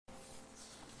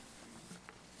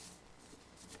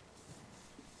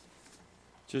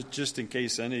Just in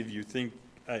case any of you think,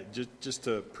 just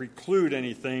to preclude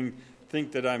anything,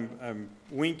 think that I'm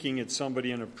winking at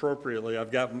somebody inappropriately.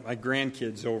 I've got my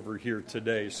grandkids over here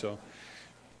today, so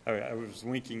I was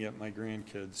winking at my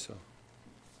grandkids. So,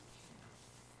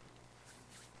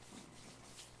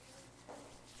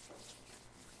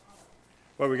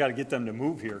 well, we got to get them to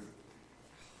move here.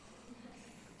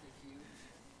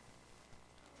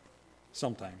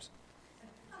 Sometimes.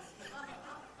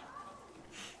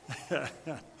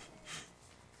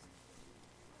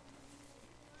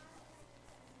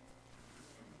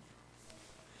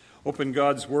 Open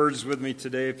God's words with me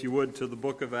today, if you would, to the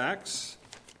book of Acts.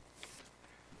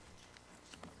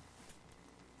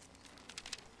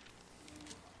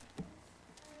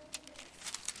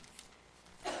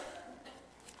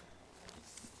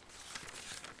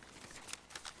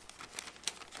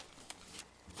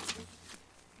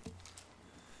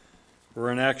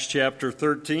 We're in Acts chapter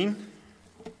 13.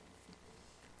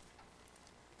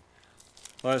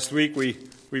 Last week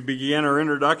we began our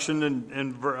introduction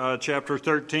in chapter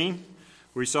 13.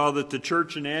 We saw that the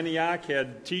church in Antioch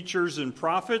had teachers and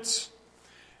prophets,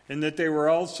 and that they were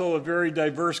also a very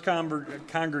diverse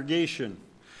congregation.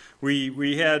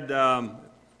 We had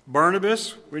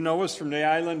Barnabas, we know, was from the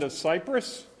island of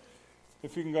Cyprus.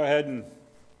 If you can go ahead and...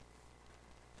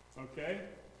 Okay,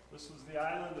 this was the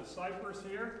island of Cyprus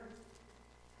here,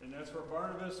 and that's where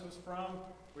Barnabas was from.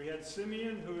 We had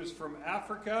Simeon, who is from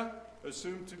Africa,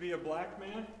 assumed to be a black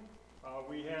man.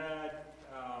 We had,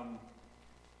 I'm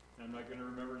not going to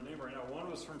remember his name right now.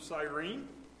 One was from Cyrene.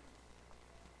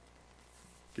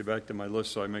 Get back to my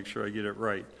list so I make sure I get it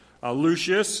right.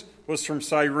 Lucius was from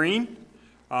Cyrene.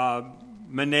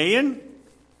 Manaen,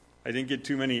 I didn't get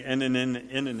too many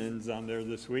N-N-N-N-N-Ns on there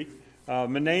this week.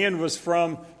 Manaen was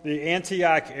from the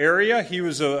Antioch area. He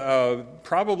was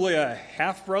probably a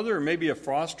half-brother or maybe a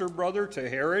foster brother to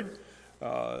Herod.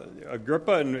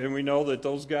 Agrippa, and we know that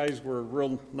those guys were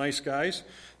real nice guys,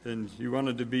 and you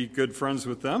wanted to be good friends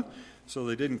with them, so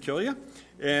they didn't kill you.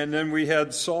 And then we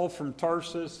had Saul from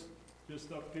Tarsus,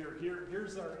 just up here.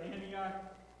 Here's our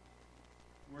Antioch,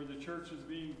 where the church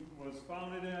was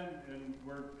founded in, and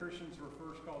where Christians were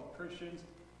first called Christians.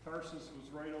 Tarsus was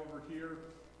right over here,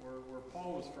 where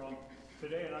Paul was from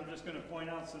today. And I'm just going to point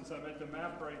out, since I'm at the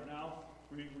map right now,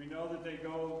 we know that they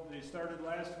started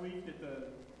last week at the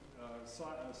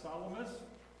Salamis,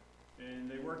 and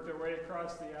they worked their way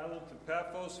across the island to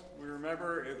Paphos. We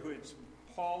remember it's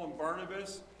Paul and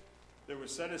Barnabas that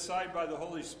was set aside by the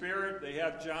Holy Spirit. They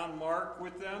have John Mark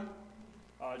with them.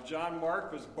 John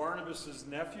Mark was Barnabas'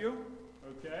 nephew.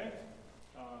 Okay,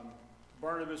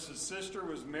 Barnabas' sister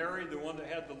was Mary, the one that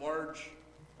had the large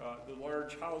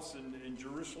house in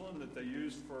Jerusalem that they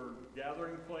used for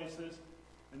gathering places.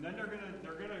 And then they're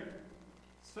gonna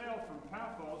sail from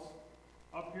Paphos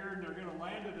up here, and they're going to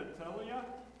land at Attalia,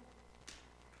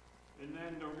 and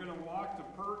then they're going to walk to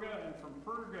Perga, and from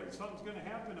Perga, something's going to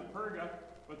happen to Perga,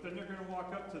 but then they're going to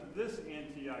walk up to this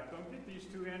Antioch. Don't get these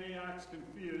two Antiochs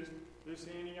confused. This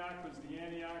Antioch was the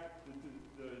Antioch that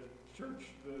the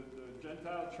church, the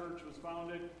Gentile church was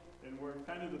founded, and we're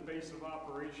kind of the base of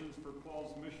operations for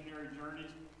Paul's missionary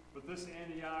journeys. But this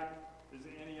Antioch is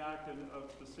Antioch of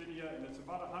Pisidia, and it's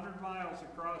about 100 miles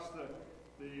across the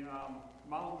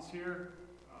mountains here.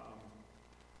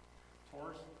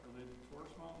 Taurus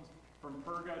Mountains, from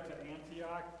Perga to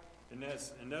Antioch, and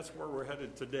that's where we're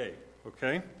headed today.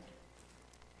 Okay.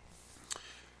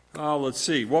 Let's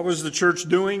see. What was the church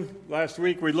doing last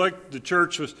week? We looked.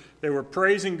 They were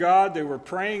praising God, they were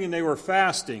praying, and they were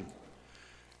fasting.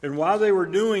 And while they were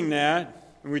doing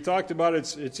that, and we talked about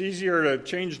it's easier to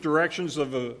change directions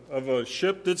of a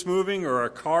ship that's moving or a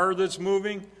car that's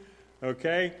moving.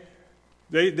 Okay.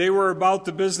 They were about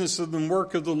the business of the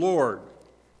work of the Lord.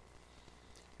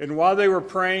 And while they were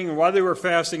praying, and while they were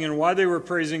fasting, and while they were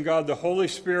praising God, the Holy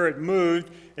Spirit moved,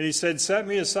 and He said, "Set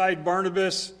me aside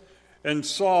Barnabas and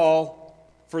Saul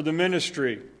for the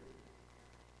ministry.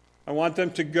 I want them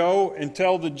to go and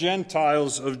tell the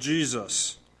Gentiles of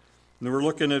Jesus." And we're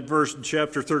looking at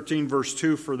chapter 13, verse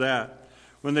 2 for that.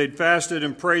 When they'd fasted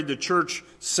and prayed, the church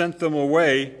sent them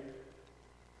away.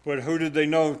 But who did they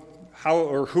know how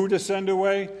or who to send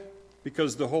away?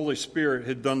 Because the Holy Spirit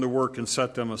had done the work and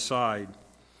set them aside.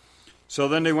 So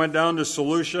then they went down to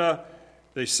Seleucia.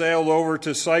 They sailed over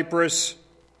to Cyprus,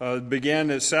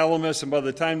 began at Salamis, and by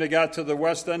the time they got to the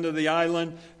west end of the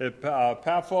island at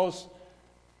Paphos,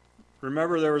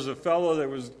 remember there was a fellow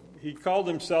he called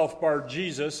himself Bar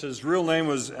Jesus. His real name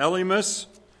was Elymas.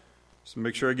 So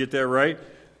make sure I get that right.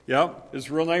 Yep,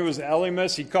 his real name was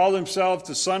Elymas. He called himself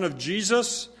the son of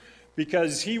Jesus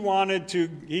because he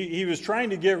was trying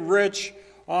to get rich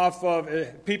off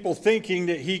of people thinking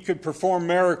that he could perform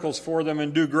miracles for them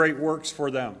and do great works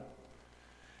for them.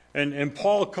 And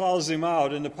Paul calls him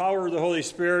out. In the power of the Holy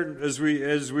Spirit, as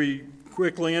we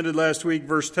quickly ended last week,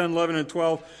 verse 10, 11, and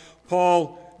 12,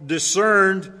 Paul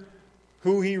discerned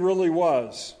who he really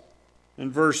was. In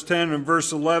verse 10 and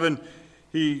verse 11,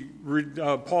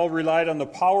 Paul relied on the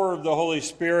power of the Holy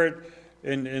Spirit,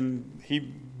 and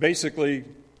he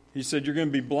said, you're going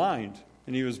to be blind.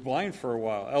 And he was blind for a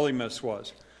while. Elymas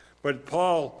was. But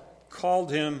Paul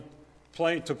called him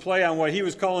to play on what he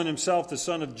was calling himself the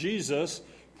son of Jesus.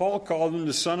 Paul called him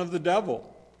the son of the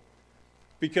devil.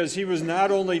 Because he was not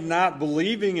only not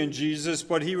believing in Jesus,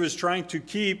 but he was trying to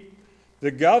keep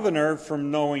the governor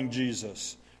from knowing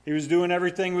Jesus. He was doing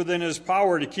everything within his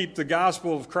power to keep the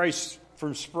gospel of Christ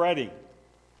from spreading.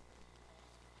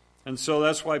 And so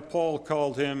that's why Paul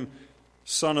called him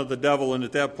son of the devil. And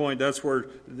at that point, that's where,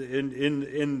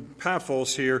 in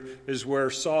Paphos here, is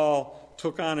where Saul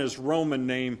took on his Roman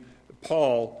name,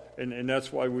 Paul, and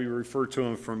that's why we refer to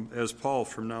him as Paul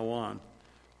from now on.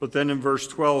 But then in verse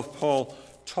 12, Paul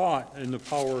taught in the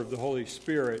power of the Holy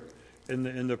Spirit.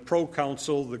 In the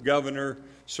proconsul, the governor,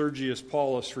 Sergius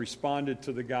Paulus, responded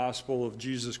to the gospel of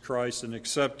Jesus Christ and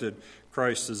accepted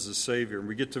Christ as the Savior. And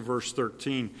we get to verse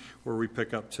 13, where we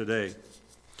pick up today.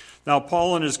 Now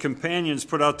Paul and his companions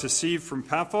put out to sea from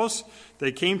Paphos.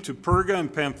 They came to Perga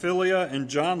and Pamphylia, and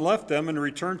John left them and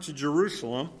returned to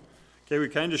Jerusalem. Okay, we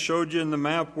kind of showed you in the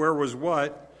map where was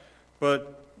what,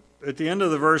 but at the end of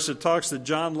the verse it talks that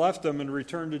John left them and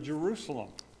returned to Jerusalem.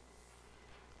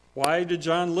 Why did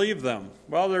John leave them?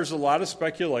 Well, there's a lot of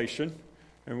speculation,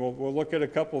 and we'll look at a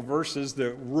couple of verses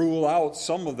that rule out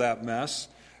some of that mess.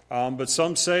 But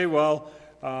some say, he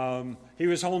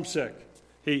was homesick.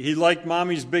 He liked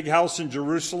Mommy's big house in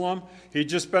Jerusalem. He'd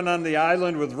just been on the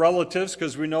island with relatives,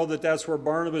 because we know that that's where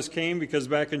Barnabas came, because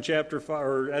back in chapter 5,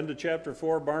 or end of chapter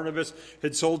 4, Barnabas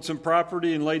had sold some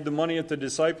property and laid the money at the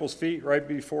disciples' feet right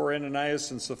before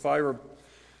Ananias and Sapphira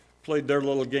played their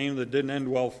little game that didn't end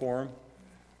well for him.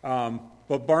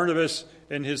 But Barnabas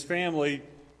and his family,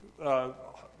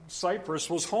 Cyprus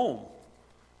was home.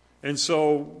 And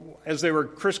so as they were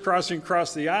crisscrossing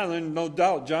across the island, no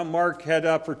doubt John Mark had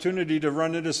opportunity to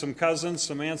run into some cousins,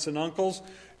 some aunts and uncles,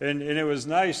 and it was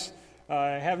nice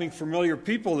having familiar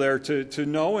people there to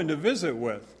know and to visit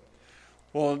with.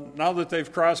 Well, now that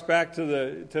they've crossed back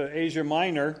to Asia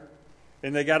Minor,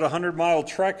 and they got a 100-mile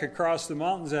trek across the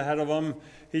mountains ahead of them,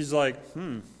 he's like,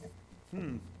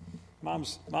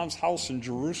 Mom's house in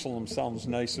Jerusalem sounds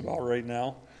nice about right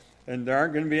now. And there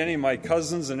aren't going to be any of my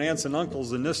cousins and aunts and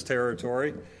uncles in this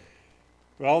territory.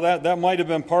 Well, that might have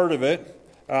been part of it.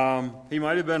 He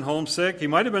might have been homesick. He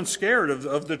might have been scared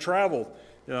of the travel.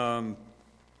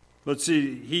 Let's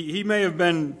see, he may have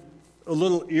been a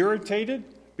little irritated,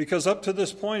 because up to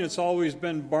this point it's always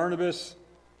been Barnabas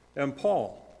and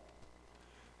Paul.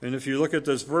 And if you look at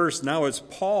this verse, now it's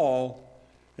Paul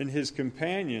and his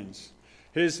companions.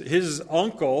 His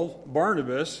uncle,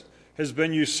 Barnabas, has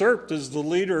been usurped as the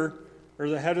leader or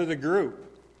the head of the group.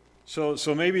 So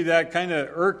maybe that kind of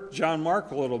irked John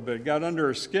Mark a little bit, got under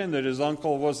his skin that his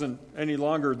uncle wasn't any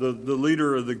longer the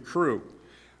leader of the crew.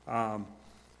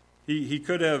 He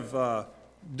could have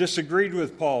disagreed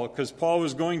with Paul, because Paul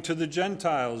was going to the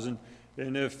Gentiles. And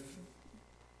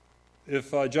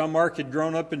if John Mark had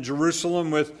grown up in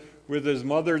Jerusalem with his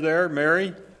mother there,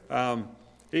 Mary,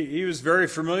 he was very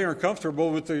familiar and comfortable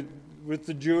with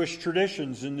the Jewish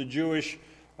traditions and the Jewish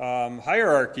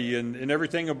hierarchy and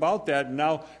everything about that. And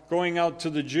now going out to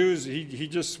the Jews,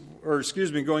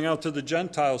 going out to the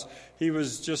Gentiles, he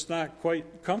was just not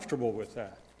quite comfortable with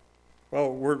that.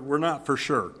 Well, we're not for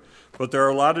sure. But there are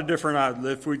a lot of different,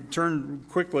 if we turn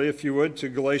quickly, if you would, to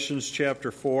Galatians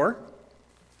chapter 4.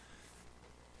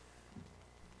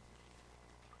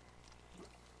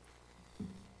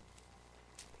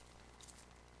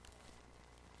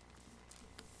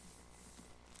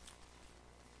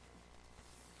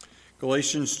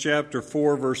 Galatians chapter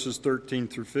 4, verses 13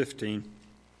 through 15.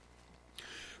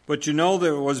 But you know that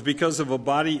it was because of a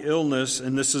body illness,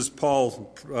 and this is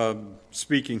Paul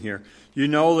speaking here. You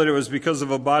know that it was because of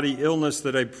a body illness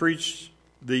that I preached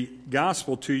the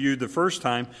gospel to you the first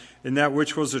time, and that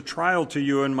which was a trial to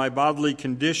you in my bodily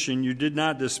condition you did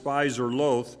not despise or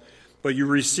loathe, but you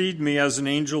received me as an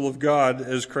angel of God,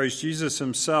 as Christ Jesus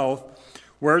himself.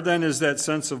 Where then is that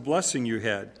sense of blessing you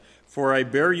had? For I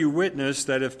bear you witness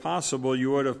that if possible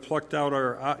you would have plucked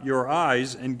out your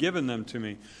eyes and given them to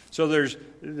me. So there's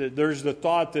the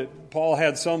thought that Paul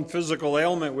had some physical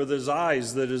ailment with his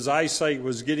eyes, that his eyesight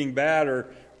was getting bad or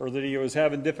that he was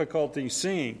having difficulty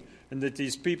seeing. and that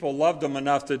these people loved him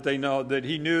enough that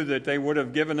he knew that they would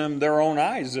have given him their own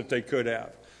eyes if they could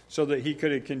have, so that he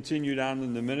could have continued on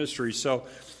in the ministry. So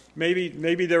maybe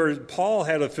Paul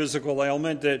had a physical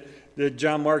ailment that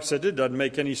John Mark said it doesn't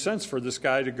make any sense for this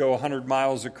guy to go 100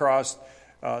 miles across.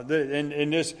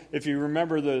 This, if you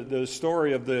remember the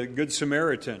story of the Good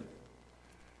Samaritan,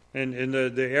 and in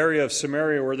the area of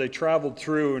Samaria where they traveled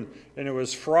through, and it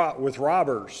was fraught with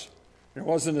robbers. It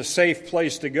wasn't a safe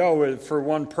place to go for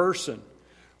one person.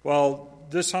 Well,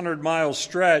 this 100-mile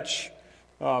stretch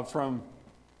from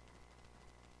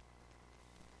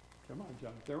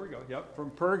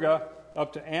Perga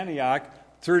up to Antioch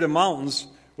through the mountains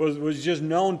was just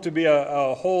known to be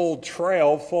a whole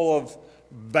trail full of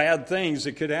bad things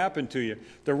that could happen to you.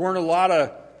 There weren't a lot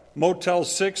of Motel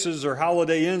 6s or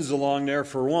Holiday Inns along there,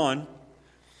 for one.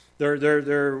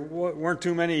 There weren't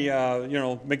too many,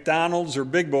 McDonald's or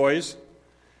Big Boys,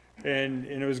 and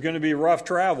it was going to be rough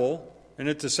travel. And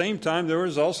at the same time, there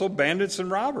was also bandits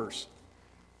and robbers.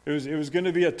 It was going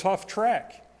to be a tough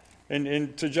trek.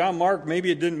 And to John Mark, maybe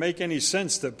it didn't make any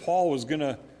sense that Paul was going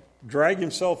to drag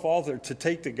himself all there to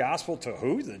take the gospel to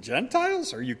who? The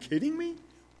Gentiles? Are you kidding me?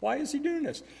 Why is he doing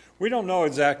this? We don't know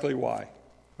exactly why.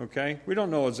 Okay? We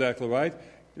don't know exactly why.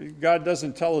 God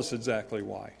doesn't tell us exactly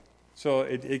why. So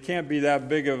it can't be that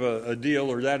big of a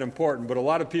deal or that important. But a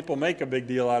lot of people make a big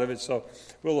deal out of it, so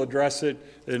we'll address it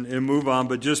and move on.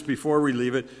 But just before we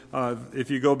leave it, if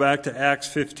you go back to Acts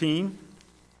 15,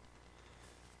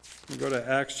 we'll go to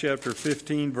Acts chapter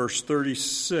 15, verse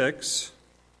 36.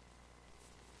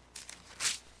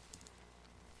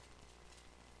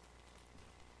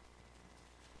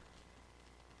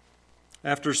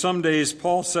 After some days,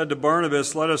 Paul said to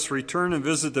Barnabas, "Let us return and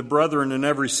visit the brethren in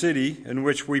every city in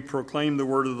which we proclaim the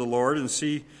word of the Lord and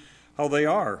see how they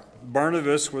are."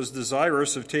 Barnabas was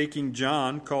desirous of taking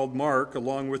John, called Mark,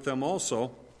 along with them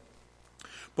also.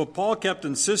 But Paul kept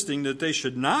insisting that they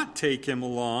should not take him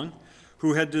along,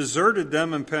 who had deserted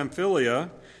them in Pamphylia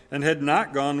and had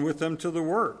not gone with them to the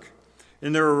work.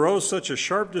 And there arose such a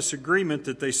sharp disagreement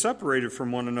that they separated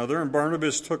from one another, and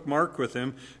Barnabas took Mark with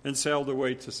him and sailed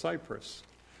away to Cyprus.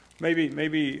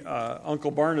 Maybe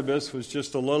Uncle Barnabas was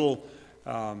just a little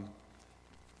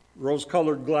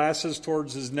rose-colored glasses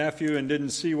towards his nephew and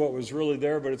didn't see what was really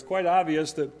there, but it's quite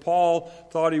obvious that Paul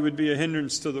thought he would be a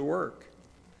hindrance to the work.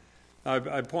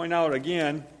 I point out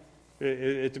again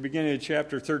at the beginning of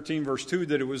chapter 13, verse 2,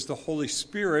 that it was the Holy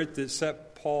Spirit that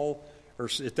set Paul, or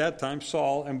at that time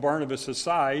Saul, and Barnabas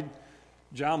aside.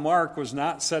 John Mark was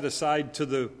not set aside to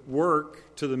the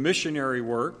work, to the missionary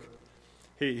work.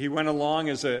 He went along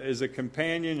as a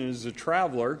companion and as a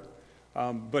traveler,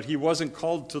 but he wasn't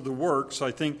called to the work. So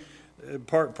I think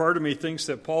part of me thinks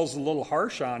that Paul's a little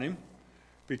harsh on him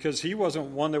because he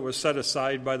wasn't one that was set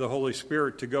aside by the Holy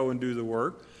Spirit to go and do the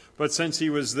work. But since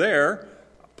he was there,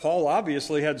 Paul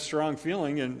obviously had strong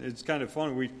feeling, and it's kind of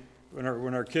fun. When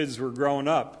our kids were growing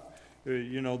up,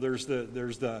 there's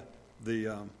the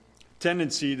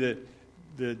tendency that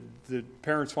the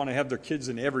parents want to have their kids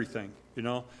in everything.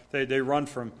 They run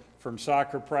from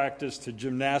soccer practice to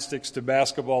gymnastics to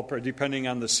basketball, depending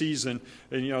on the season,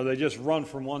 and they just run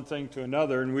from one thing to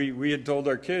another. And we had told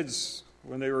our kids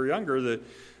when they were younger that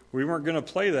we weren't going to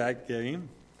play that game.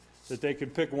 That they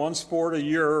could pick one sport a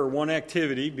year or one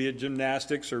activity, be it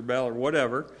gymnastics or ballet or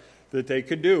whatever, that they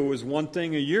could do was one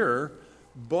thing a year.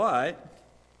 But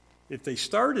if they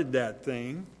started that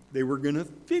thing, they were going to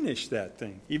finish that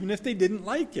thing, even if they didn't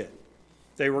like it.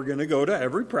 They were going to go to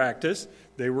every practice,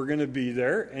 they were going to be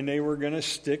there, and they were going to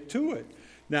stick to it.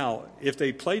 Now, if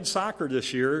they played soccer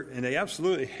this year and they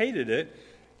absolutely hated it,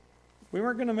 we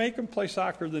weren't going to make them play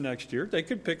soccer the next year. They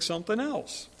could pick something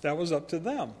else. That was up to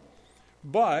them.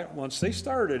 But once they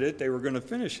started it, they were going to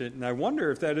finish it. And I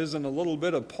wonder if that isn't a little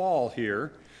bit of Paul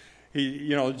here.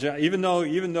 Even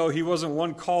though he wasn't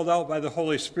one called out by the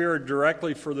Holy Spirit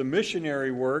directly for the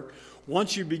missionary work,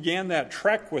 once you began that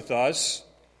trek with us,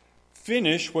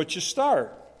 finish what you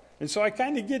start. And so I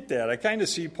kind of get that. I kind of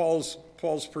see Paul's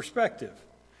perspective.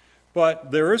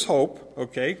 But there is hope,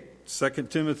 okay? 2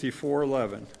 Timothy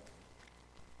 4:11.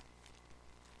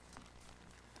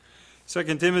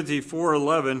 2 Timothy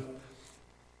 4:11.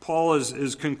 Paul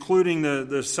is concluding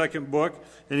the second book,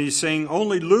 and he's saying,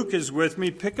 "Only Luke is with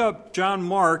me. Pick up John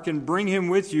Mark and bring him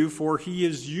with you, for he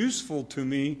is useful to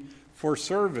me for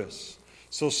service."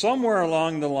 So somewhere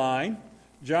along the line,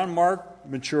 John Mark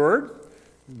matured,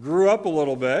 grew up a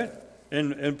little bit,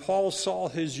 and Paul saw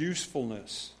his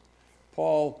usefulness.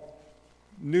 Paul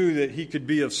knew that he could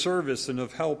be of service and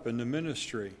of help in the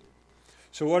ministry.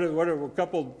 So what are a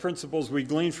couple of principles we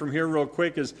glean from here real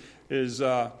quick is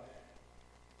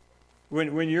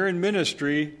when you're in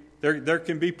ministry, there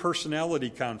can be personality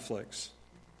conflicts.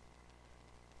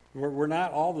 We're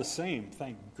not all the same,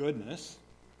 thank goodness.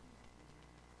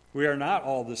 We are not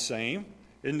all the same,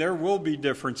 and there will be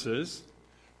differences.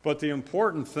 But the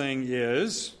important thing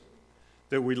is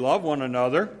that we love one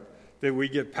another, that we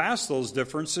get past those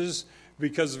differences,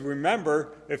 because remember,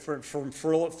 from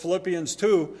Philippians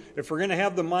 2, if we're going to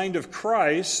have the mind of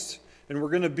Christ, and we're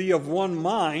going to be of one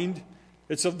mind,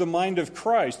 it's of the mind of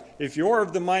Christ. If you're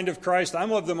of the mind of Christ,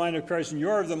 I'm of the mind of Christ, and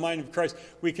you're of the mind of Christ,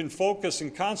 we can focus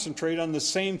and concentrate on the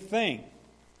same thing.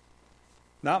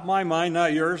 Not my mind,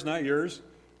 not yours,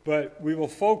 but we will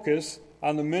focus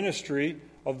on the ministry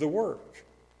of the work.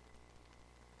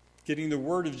 Getting the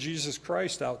word of Jesus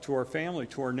Christ out to our family,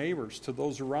 to our neighbors, to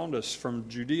those around us from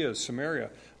Judea,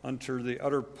 Samaria, unto the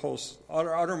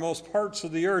uttermost parts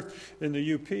of the earth in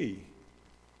the UP.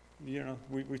 You know,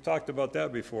 we talked about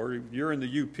that before. You're in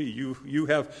the UP. You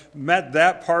have met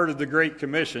that part of the Great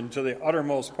Commission to the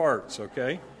uttermost parts,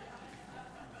 okay?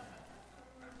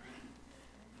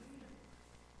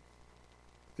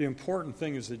 The important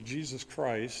thing is that Jesus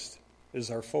Christ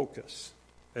is our focus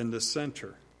and the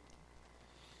center.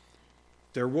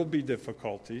 There will be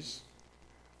difficulties,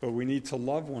 but we need to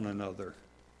love one another.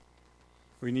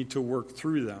 We need to work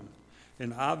through them.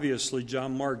 And obviously,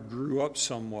 John Mark grew up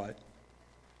somewhat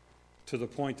to the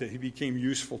point that he became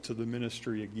useful to the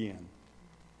ministry again.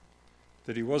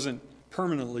 That he wasn't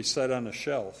permanently set on a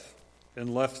shelf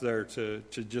and left there to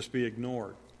just be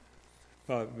ignored.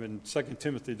 In 2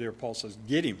 Timothy there, Paul says,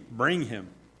 get him, bring him.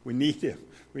 We need him.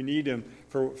 We need him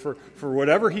for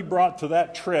whatever he brought to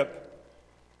that trip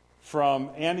from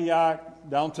Antioch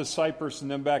down to Cyprus and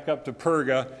then back up to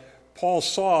Perga. Paul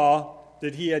saw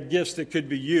that he had gifts that could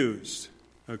be used,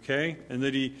 okay? And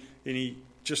that he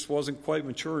just wasn't quite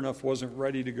mature enough, wasn't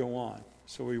ready to go on.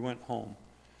 So he went home.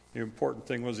 The important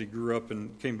thing was he grew up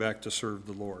and came back to serve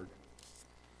the Lord.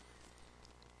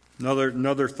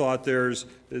 Another thought there is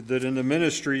that in the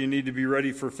ministry you need to be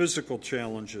ready for physical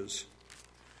challenges.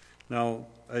 Now,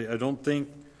 I don't think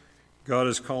God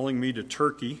is calling me to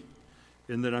Turkey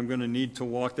in that I'm going to need to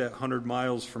walk that 100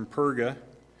 miles from Perga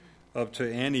up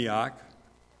to Antioch.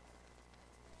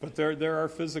 But there are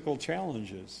physical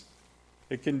challenges.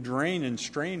 It can drain and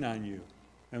strain on you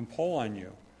and pull on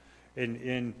you.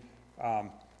 And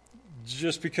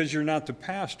just because you're not the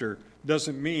pastor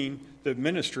doesn't mean that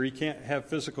ministry can't have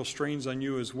physical strains on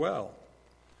you as well.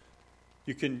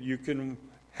 You can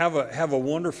have a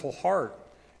wonderful heart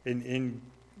and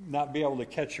not be able to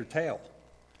catch your tail.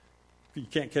 You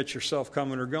can't catch yourself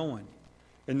coming or going.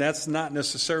 And that's not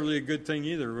necessarily a good thing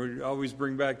either. We always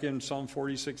bring back in Psalm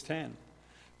 46:10.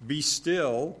 Be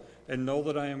still and know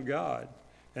that I am God.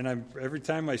 And every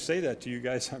time I say that to you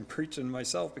guys, I'm preaching to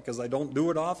myself because I don't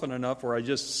do it often enough where I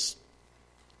just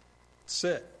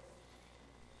sit.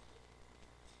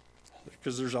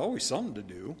 Because there's always something to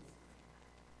do.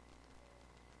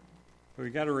 But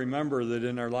we've got to remember that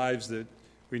in our lives that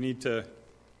we need to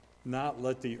not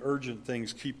let the urgent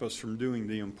things keep us from doing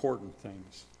the important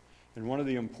things. And one of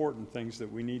the important things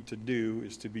that we need to do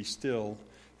is to be still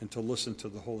and to listen to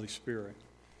the Holy Spirit,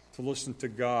 to listen to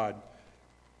God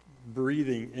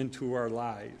breathing into our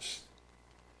lives.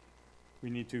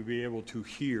 We need to be able to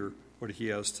hear what He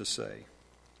has to say.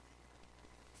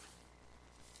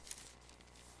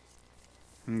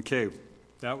 Okay,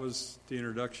 that was the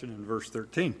introduction in verse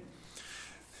 13.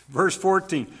 Verse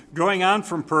 14, going on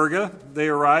from Perga, they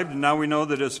arrived, and now we know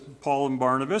that it's Paul and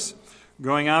Barnabas.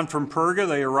 Going on from Perga,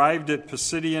 they arrived at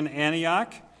Pisidian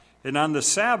Antioch, and on the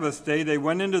Sabbath day they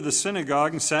went into the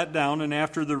synagogue and sat down, and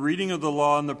after the reading of the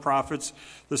law and the prophets,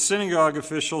 the synagogue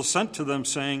officials sent to them,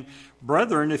 saying,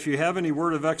 Brethren, if you have any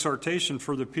word of exhortation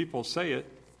for the people, say it.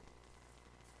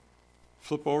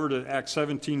 Flip over to Acts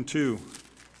 17:2.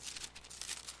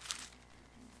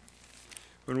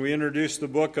 When we introduced the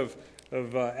book of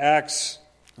Acts,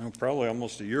 probably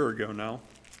almost a year ago now,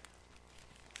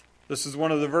 this is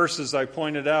one of the verses I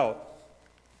pointed out.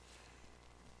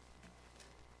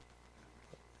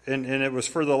 And it was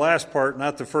for the last part,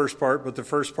 not the first part, but the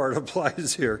first part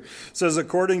applies here. It says,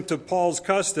 according to Paul's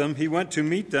custom, he went to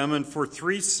meet them and for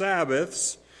 3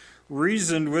 Sabbaths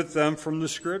reasoned with them from the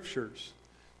Scriptures.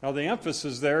 Now the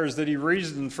emphasis there is that he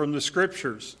reasoned from the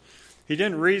Scriptures. He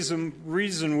didn't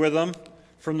reason with them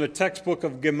from the textbook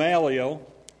of Gamaliel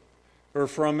or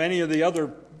from any of the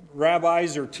other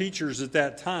rabbis or teachers at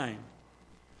that time.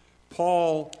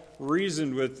 Paul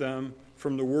reasoned with them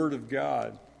from the Word of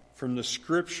God, from the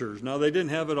Scriptures. Now, they didn't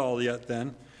have it all yet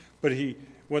then, but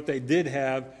what they did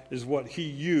have is what he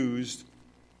used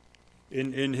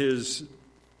in his,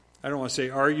 I don't want to say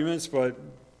arguments, but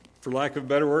for lack of a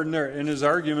better word, in his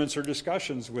arguments or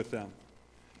discussions with them.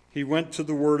 He went to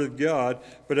the Word of God,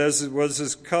 but as it was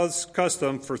his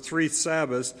custom for 3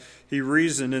 Sabbaths, he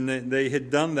reasoned, and they had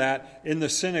done that in the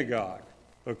synagogue.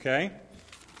 Okay?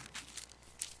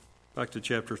 Back to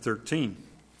chapter 13.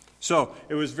 So,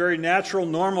 it was very natural,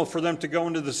 normal for them to go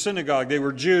into the synagogue. They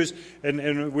were Jews,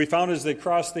 and we found as they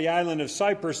crossed the island of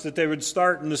Cyprus that they would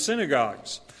start in the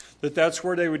synagogues. That's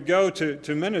where they would go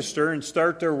to minister and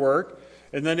start their work,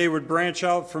 and then they would branch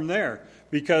out from there.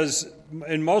 Because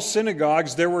in most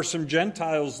synagogues, there were some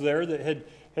Gentiles there that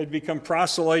had become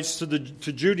proselytes to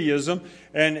Judaism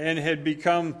and had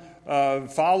become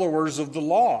followers of the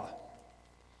law.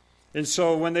 And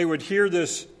so when they would hear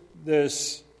this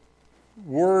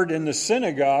word in the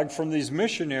synagogue from these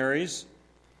missionaries,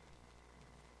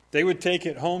 they would take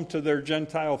it home to their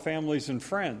Gentile families and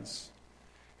friends.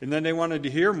 And then they wanted to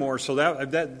hear more. So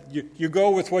that you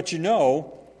go with what you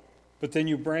know, but then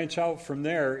you branch out from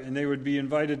there, and they would be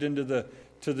invited into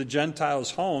the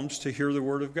Gentiles' homes to hear the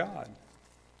Word of God.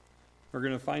 We're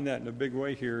going to find that in a big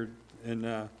way here,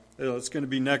 and it's going to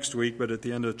be next week, but at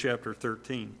the end of chapter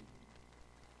 13.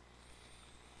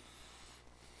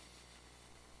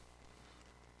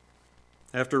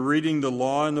 After reading the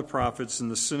law and the prophets,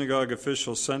 and the synagogue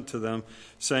officials sent to them,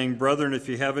 saying, "Brethren, if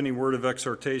you have any word of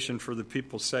exhortation for the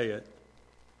people, say it."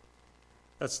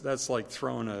 That's like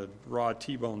throwing a raw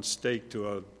T-bone steak to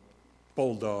a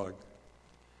bulldog.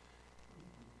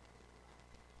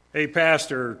 Hey,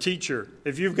 pastor or teacher,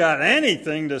 if you've got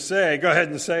anything to say, go ahead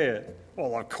and say it.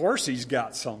 Well, of course he's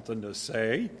got something to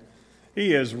say.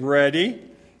 He is ready.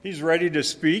 He's ready to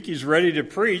speak. He's ready to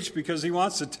preach because he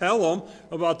wants to tell them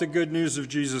about the good news of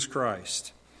Jesus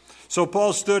Christ. So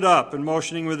Paul stood up, and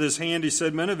motioning with his hand, he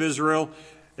said, "Men of Israel,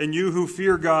 and you who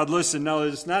fear God, listen." Now,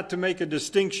 it's not to make a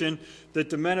distinction that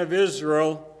the men of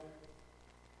Israel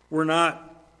were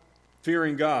not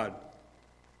fearing God.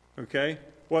 Okay?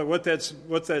 What that's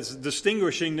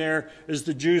distinguishing there is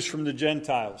the Jews from the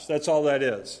Gentiles. That's all that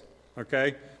is.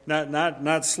 Okay?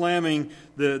 Not slamming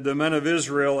the men of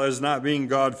Israel as not being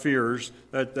God-fearers.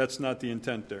 That's not the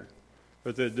intent there.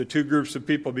 But the two groups of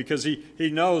people, because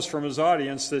he knows from his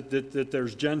audience that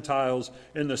there's Gentiles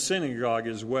in the synagogue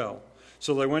as well.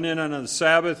 So they went in on the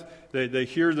Sabbath. They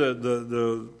hear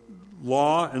the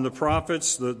law and the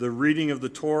prophets, the reading of the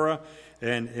Torah,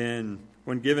 and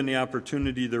when given the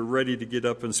opportunity, they're ready to get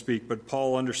up and speak. But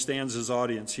Paul understands his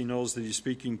audience. He knows that he's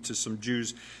speaking to some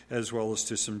Jews as well as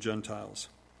to some Gentiles.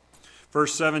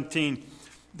 Verse 17,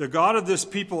 "The God of this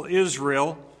people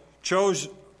Israel chose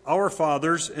our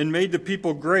fathers and made the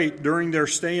people great during their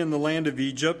stay in the land of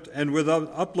Egypt, and with an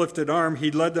uplifted arm he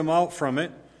led them out from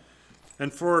it.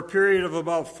 And for a period of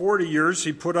about 40 years,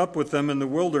 he put up with them in the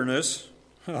wilderness."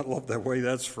 I love that way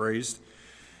that's phrased.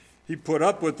 He put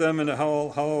up with them, and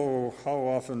how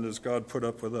often does God put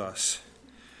up with us?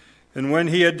 "And when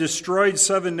he had destroyed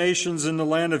 7 nations in the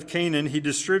land of Canaan, he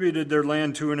distributed their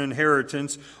land to an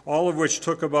inheritance, all of which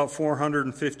took about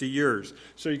 450 years.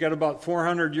 So you got about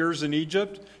 400 years in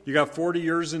Egypt, you got 40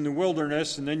 years in the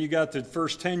wilderness, and then you got the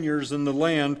first 10 years in the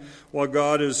land while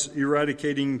God is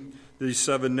eradicating these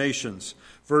 7 nations.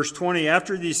 Verse 20,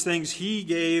 "After these things he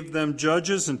gave them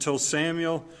judges until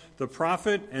Samuel the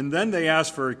prophet, and then they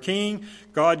asked for a king.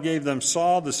 God gave them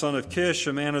Saul, the son of Kish,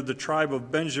 a man of the tribe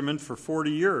of Benjamin, for 40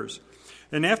 years.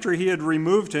 And after he had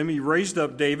removed him, he raised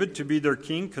up David to be their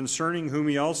king, concerning whom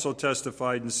he also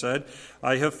testified and said,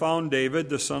 I have found David,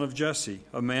 the son of Jesse,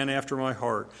 a man after my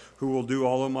heart, who will do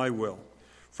all of my will.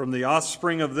 From the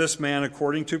offspring of this man,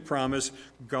 according to promise,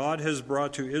 God has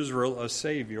brought to Israel a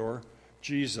Savior,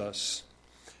 Jesus."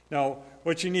 Now,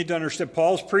 what you need to understand,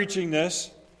 Paul's preaching this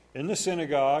in the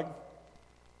synagogue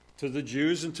to the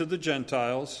Jews and to the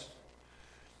Gentiles.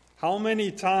 How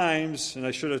many times, and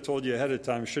I should have told you ahead of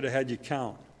time, should have had you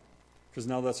count, because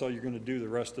now that's all you're going to do the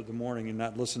rest of the morning and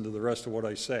not listen to the rest of what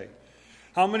I say.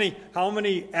 How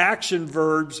many action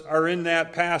verbs are in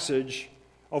that passage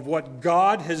of what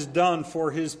God has done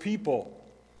for his people?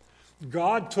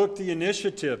 God took the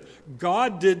initiative.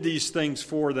 God did these things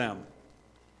for them.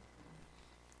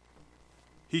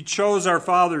 He chose our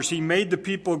fathers. He made the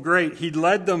people great. He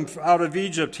led them out of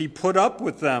Egypt. He put up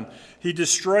with them. He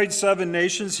destroyed 7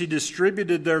 nations. He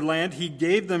distributed their land. He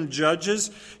gave them judges.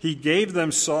 He gave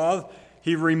them Saul.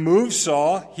 He removed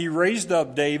Saul. He raised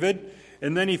up David.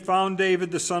 And then he found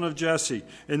David, the son of Jesse.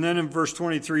 And then in verse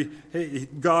 23,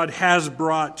 God has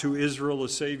brought to Israel a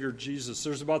Savior, Jesus.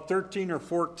 There's about 13 or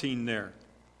 14 there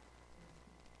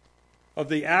of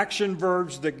the action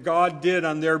verbs that God did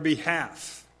on their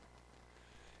behalf.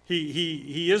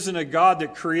 He isn't a God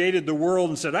that created the world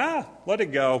and said, let it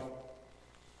go.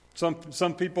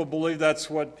 Some people believe that's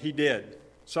what he did.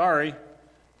 Sorry.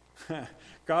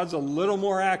 God's a little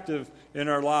more active in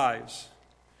our lives.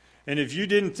 And if you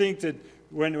didn't think that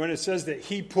when it says that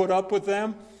he put up with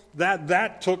them,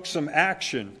 that took some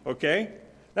action, okay?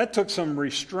 That took some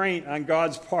restraint on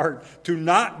God's part to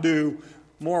not do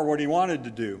more what he wanted to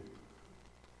do.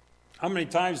 How many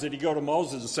times did he go to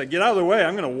Moses and say, get out of the way,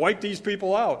 I'm going to wipe these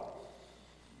people out?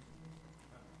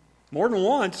 More than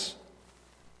once.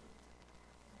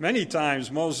 Many times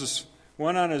Moses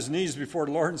went on his knees before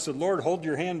the Lord and said, Lord, hold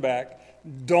your hand back.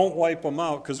 Don't wipe them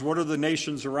out, because what are the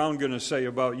nations around going to say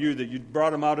about you that you brought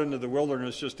them out into the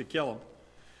wilderness just to kill them?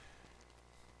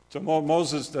 So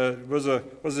Moses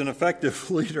was an effective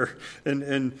leader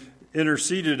and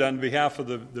interceded on behalf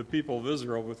of the people of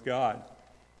Israel with God.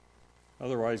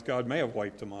 Otherwise, God may have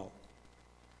wiped them out.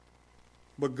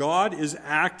 But God is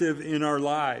active in our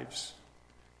lives.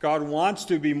 God wants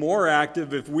to be more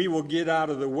active if we will get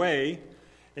out of the way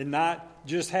and not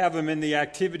just have him in the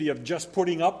activity of just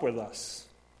putting up with us,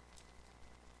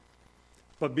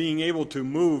 but being able to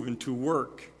move and to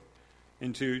work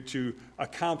and to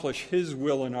accomplish his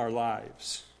will in our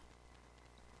lives.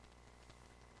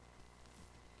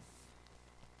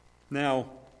 Now,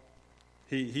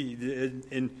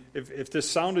 if this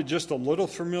sounded just a little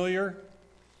familiar,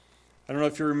 I don't know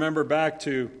if you remember back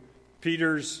to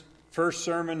Peter's first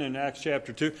sermon in Acts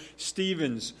chapter 2,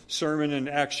 Stephen's sermon in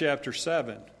Acts chapter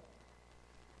 7.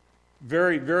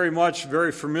 Very, very much,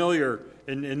 very familiar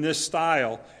in this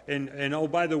style. And oh,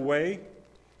 by the way,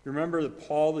 you remember that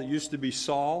Paul that used to be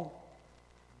Saul?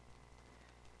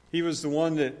 He was the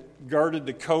one that guarded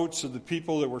the coats of the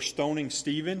people that were stoning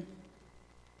Stephen.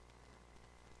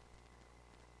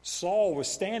 Saul was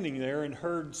standing there and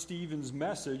heard Stephen's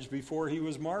message before he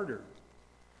was martyred.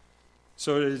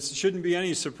 So it shouldn't be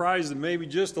any surprise that maybe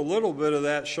just a little bit of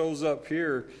that shows up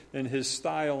here in his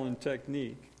style and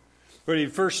technique. But he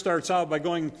first starts out by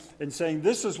going and saying,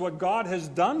 this is what God has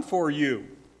done for you.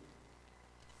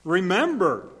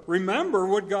 Remember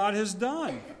what God has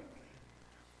done.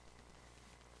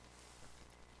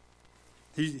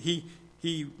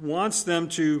 He wants them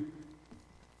to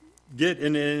get,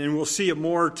 and we'll see it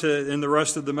more in the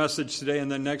rest of the message today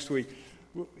and then next week.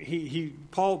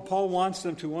 Paul wants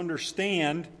them to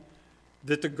understand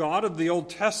that the God of the Old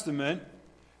Testament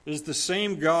is the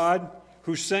same God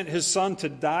who sent his Son to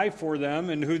die for them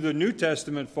and who the New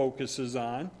Testament focuses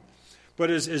on.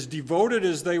 But as devoted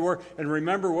as they were, and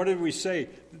remember, what did we say?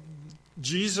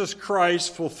 Jesus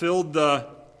Christ fulfilled the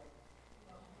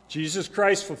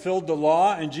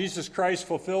law, and Jesus Christ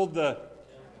fulfilled the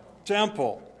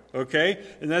temple. Okay?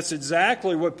 And that's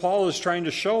exactly what Paul is trying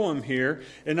to show him here,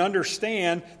 and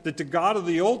understand that the God of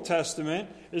the Old Testament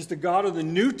is the God of the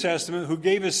New Testament who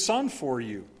gave his Son for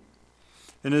you.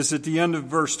 And as at the end of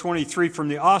verse 23, from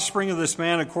the offspring of this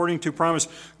man, according to promise,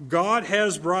 God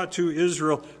has brought to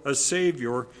Israel a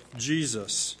Savior,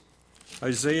 Jesus.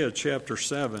 Isaiah chapter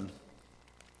 7.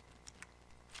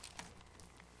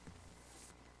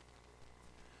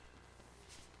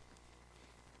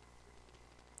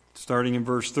 Starting in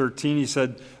verse 13, he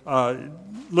said,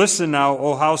 listen now,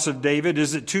 O house of David,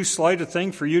 is it too slight a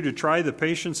thing for you to try the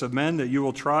patience of men, that you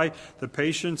will try the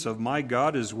patience of my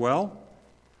God as well?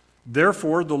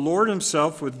 Therefore, the Lord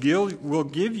himself will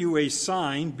give you a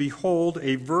sign. Behold,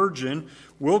 a virgin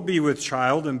will be with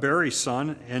child and bear a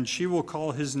son, and she will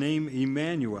call his name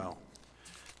Emmanuel.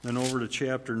 Then over to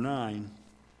chapter 9.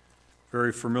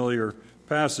 Very familiar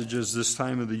passages this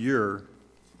time of the year.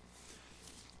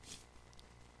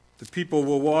 The people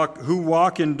who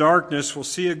walk in darkness will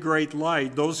see a great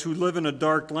light. Those who live in a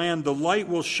dark land, the light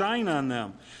will shine on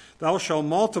them. Thou shalt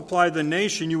multiply the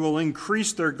nation, you will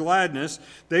increase their gladness.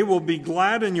 They will be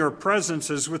glad in your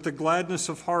presence as with the gladness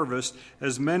of harvest,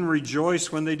 as men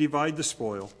rejoice when they divide the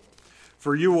spoil.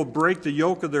 For you will break the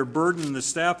yoke of their burden and the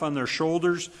staff on their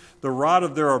shoulders, the rod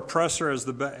of their oppressor as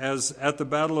at the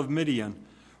battle of Midian.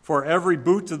 For every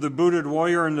boot of the booted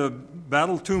warrior in the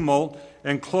battle tumult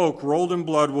and cloak rolled in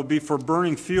blood will be for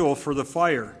burning fuel for the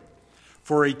fire.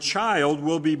 For a child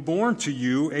will be born to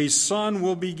you, a son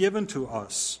will be given to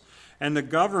us. And the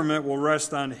government will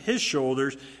rest on his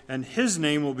shoulders, and his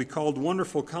name will be called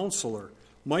Wonderful Counselor,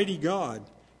 Mighty God,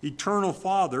 Eternal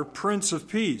Father, Prince of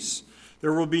Peace.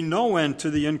 There will be no end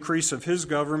to the increase of his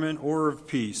government or of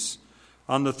peace.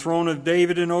 On the throne of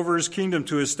David and over his kingdom,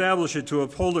 to establish it, to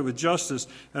uphold it with justice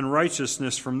and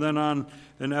righteousness from then on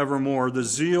and evermore. The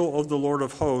zeal of the Lord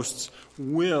of hosts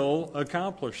will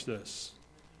accomplish this.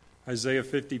 Isaiah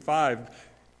 55.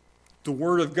 The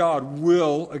Word of God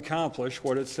will accomplish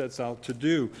what it sets out to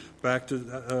do. Back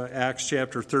to Acts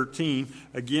chapter 13,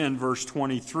 again, verse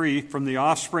 23. From the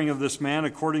offspring of this man,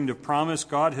 according to promise,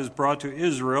 God has brought to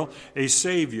Israel a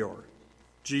Savior,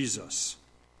 Jesus.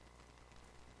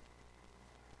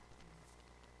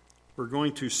 we're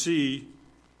going to see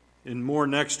in more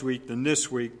next week than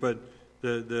this week, but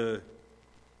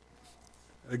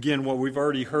again, what we've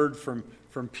already heard from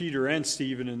Peter and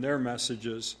Stephen in their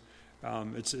messages,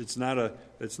 it's not a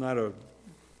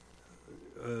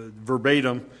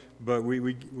verbatim, but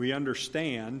we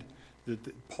understand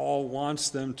that Paul wants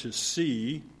them to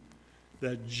see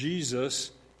that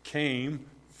Jesus came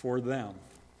for them.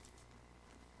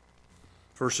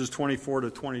 Verses 24 to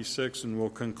 26, and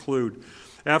we'll conclude.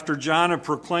 After John had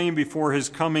proclaimed before his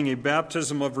coming a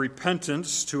baptism of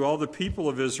repentance to all the people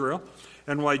of Israel,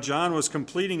 and while John was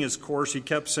completing his course, he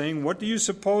kept saying, "What do you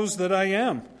suppose that I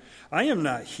am? I am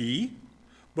not he.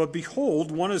 But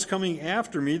behold, one is coming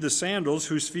after me, the sandals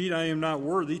whose feet I am not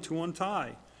worthy to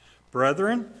untie.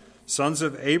 Brethren, sons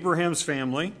of Abraham's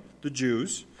family, the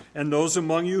Jews, and those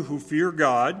among you who fear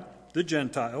God, the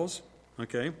Gentiles."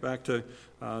 Okay, back to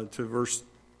verse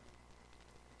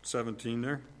 17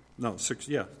 there. No,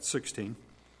 16.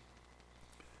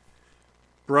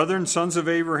 "Brethren, sons of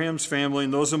Abraham's family,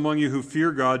 and those among you who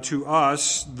fear God, to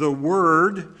us the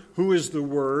Word," who is the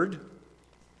Word?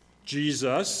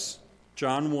 Jesus.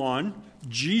 John 1,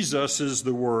 Jesus is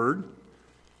the Word.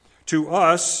 "To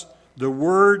us the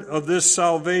word of this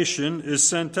salvation is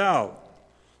sent out."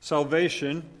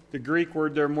 Salvation, the Greek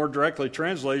word there more directly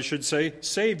translated, should say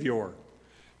Savior.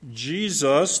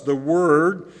 Jesus, the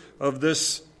word of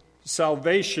this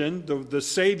salvation, the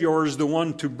Savior is the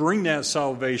one to bring that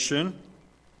salvation,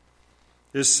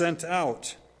 is sent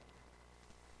out.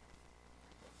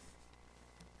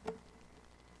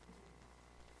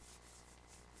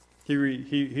 He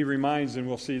reminds, and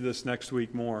we'll see this next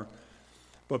week more,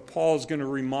 but Paul's going to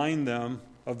remind them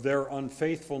of their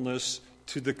unfaithfulness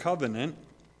to the covenant,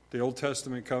 the Old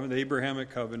Testament covenant, the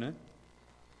Abrahamic covenant.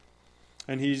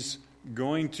 And he's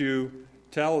going to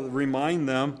remind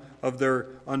them of their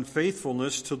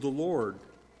unfaithfulness to the Lord.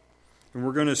 And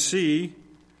we're going to see,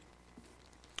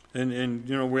 and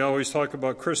you know, we always talk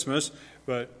about Christmas,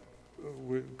 but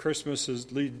Christmas is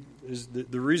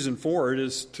the reason for it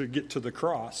is to get to the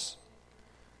cross.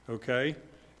 Okay?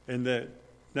 And that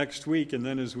next week, and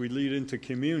then as we lead into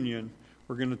communion,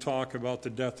 we're going to talk about the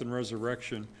death and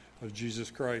resurrection of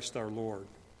Jesus Christ our Lord.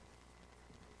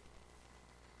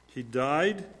 He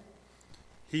died,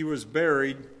 he was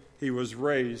buried, he was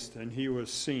raised, and he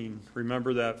was seen.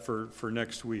 Remember that for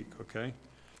next week, okay?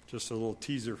 Just a little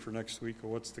teaser for next week of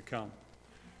what's to come.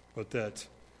 But that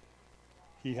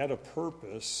he had a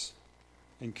purpose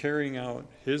in carrying out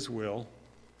his will.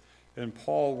 And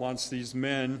Paul wants these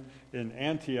men in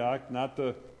Antioch, not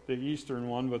the eastern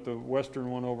one, but the western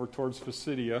one over towards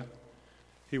Pisidia.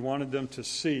 He wanted them to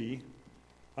see,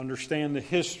 understand the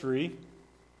history,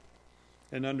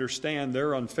 and understand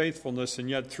their unfaithfulness, and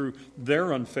yet through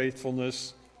their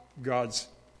unfaithfulness, God's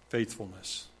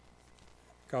faithfulness.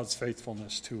 God's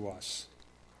faithfulness to us.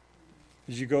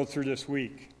 As you go through this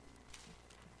week,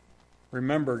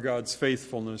 remember God's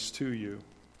faithfulness to you.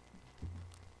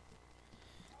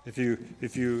 If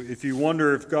you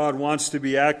wonder if God wants to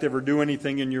be active or do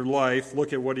anything in your life,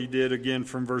 look at what he did again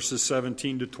from verses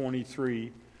 17 to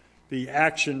 23. The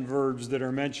action verbs that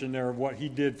are mentioned there of what he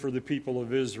did for the people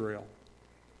of Israel.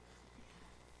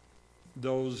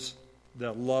 Those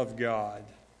that love God,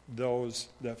 those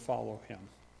that follow him.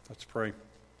 Let's pray.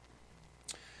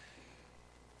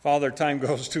 Father, time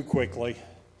goes too quickly.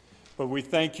 But we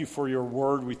thank you for your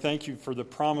word. We thank you for the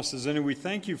promises in it. We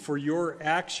thank you for your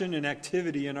action and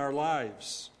activity in our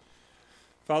lives.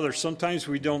 Father, sometimes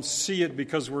we don't see it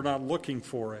because we're not looking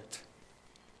for it.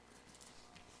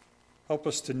 Help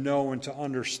us to know and to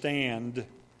understand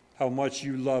how much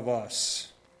you love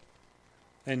us.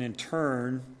 And in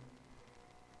turn,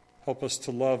 help us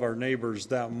to love our neighbors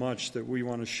that much that we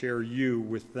want to share you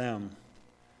with them.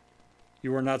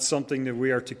 You are not something that we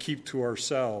are to keep to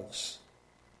ourselves.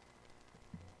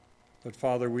 But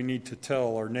Father, we need to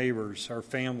tell our neighbors, our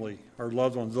family, our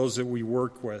loved ones, those that we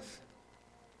work with,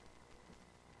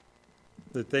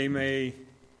 that they may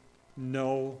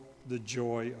know the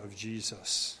joy of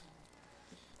Jesus.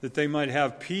 That they might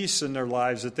have peace in their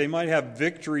lives, that they might have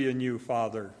victory in you,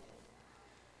 Father.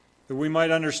 That we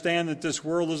might understand that this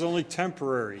world is only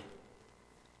temporary.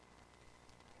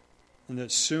 And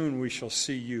that soon we shall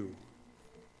see you.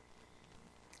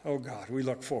 Oh God, we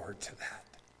look forward to that.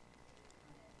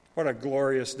 What a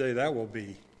glorious day that will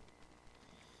be.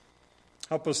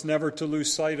 Help us never to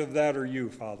lose sight of that or you,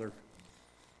 Father.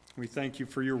 We thank you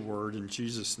for your word in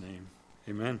Jesus' name.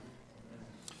 Amen.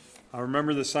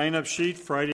 Remember the sign-up sheet Friday.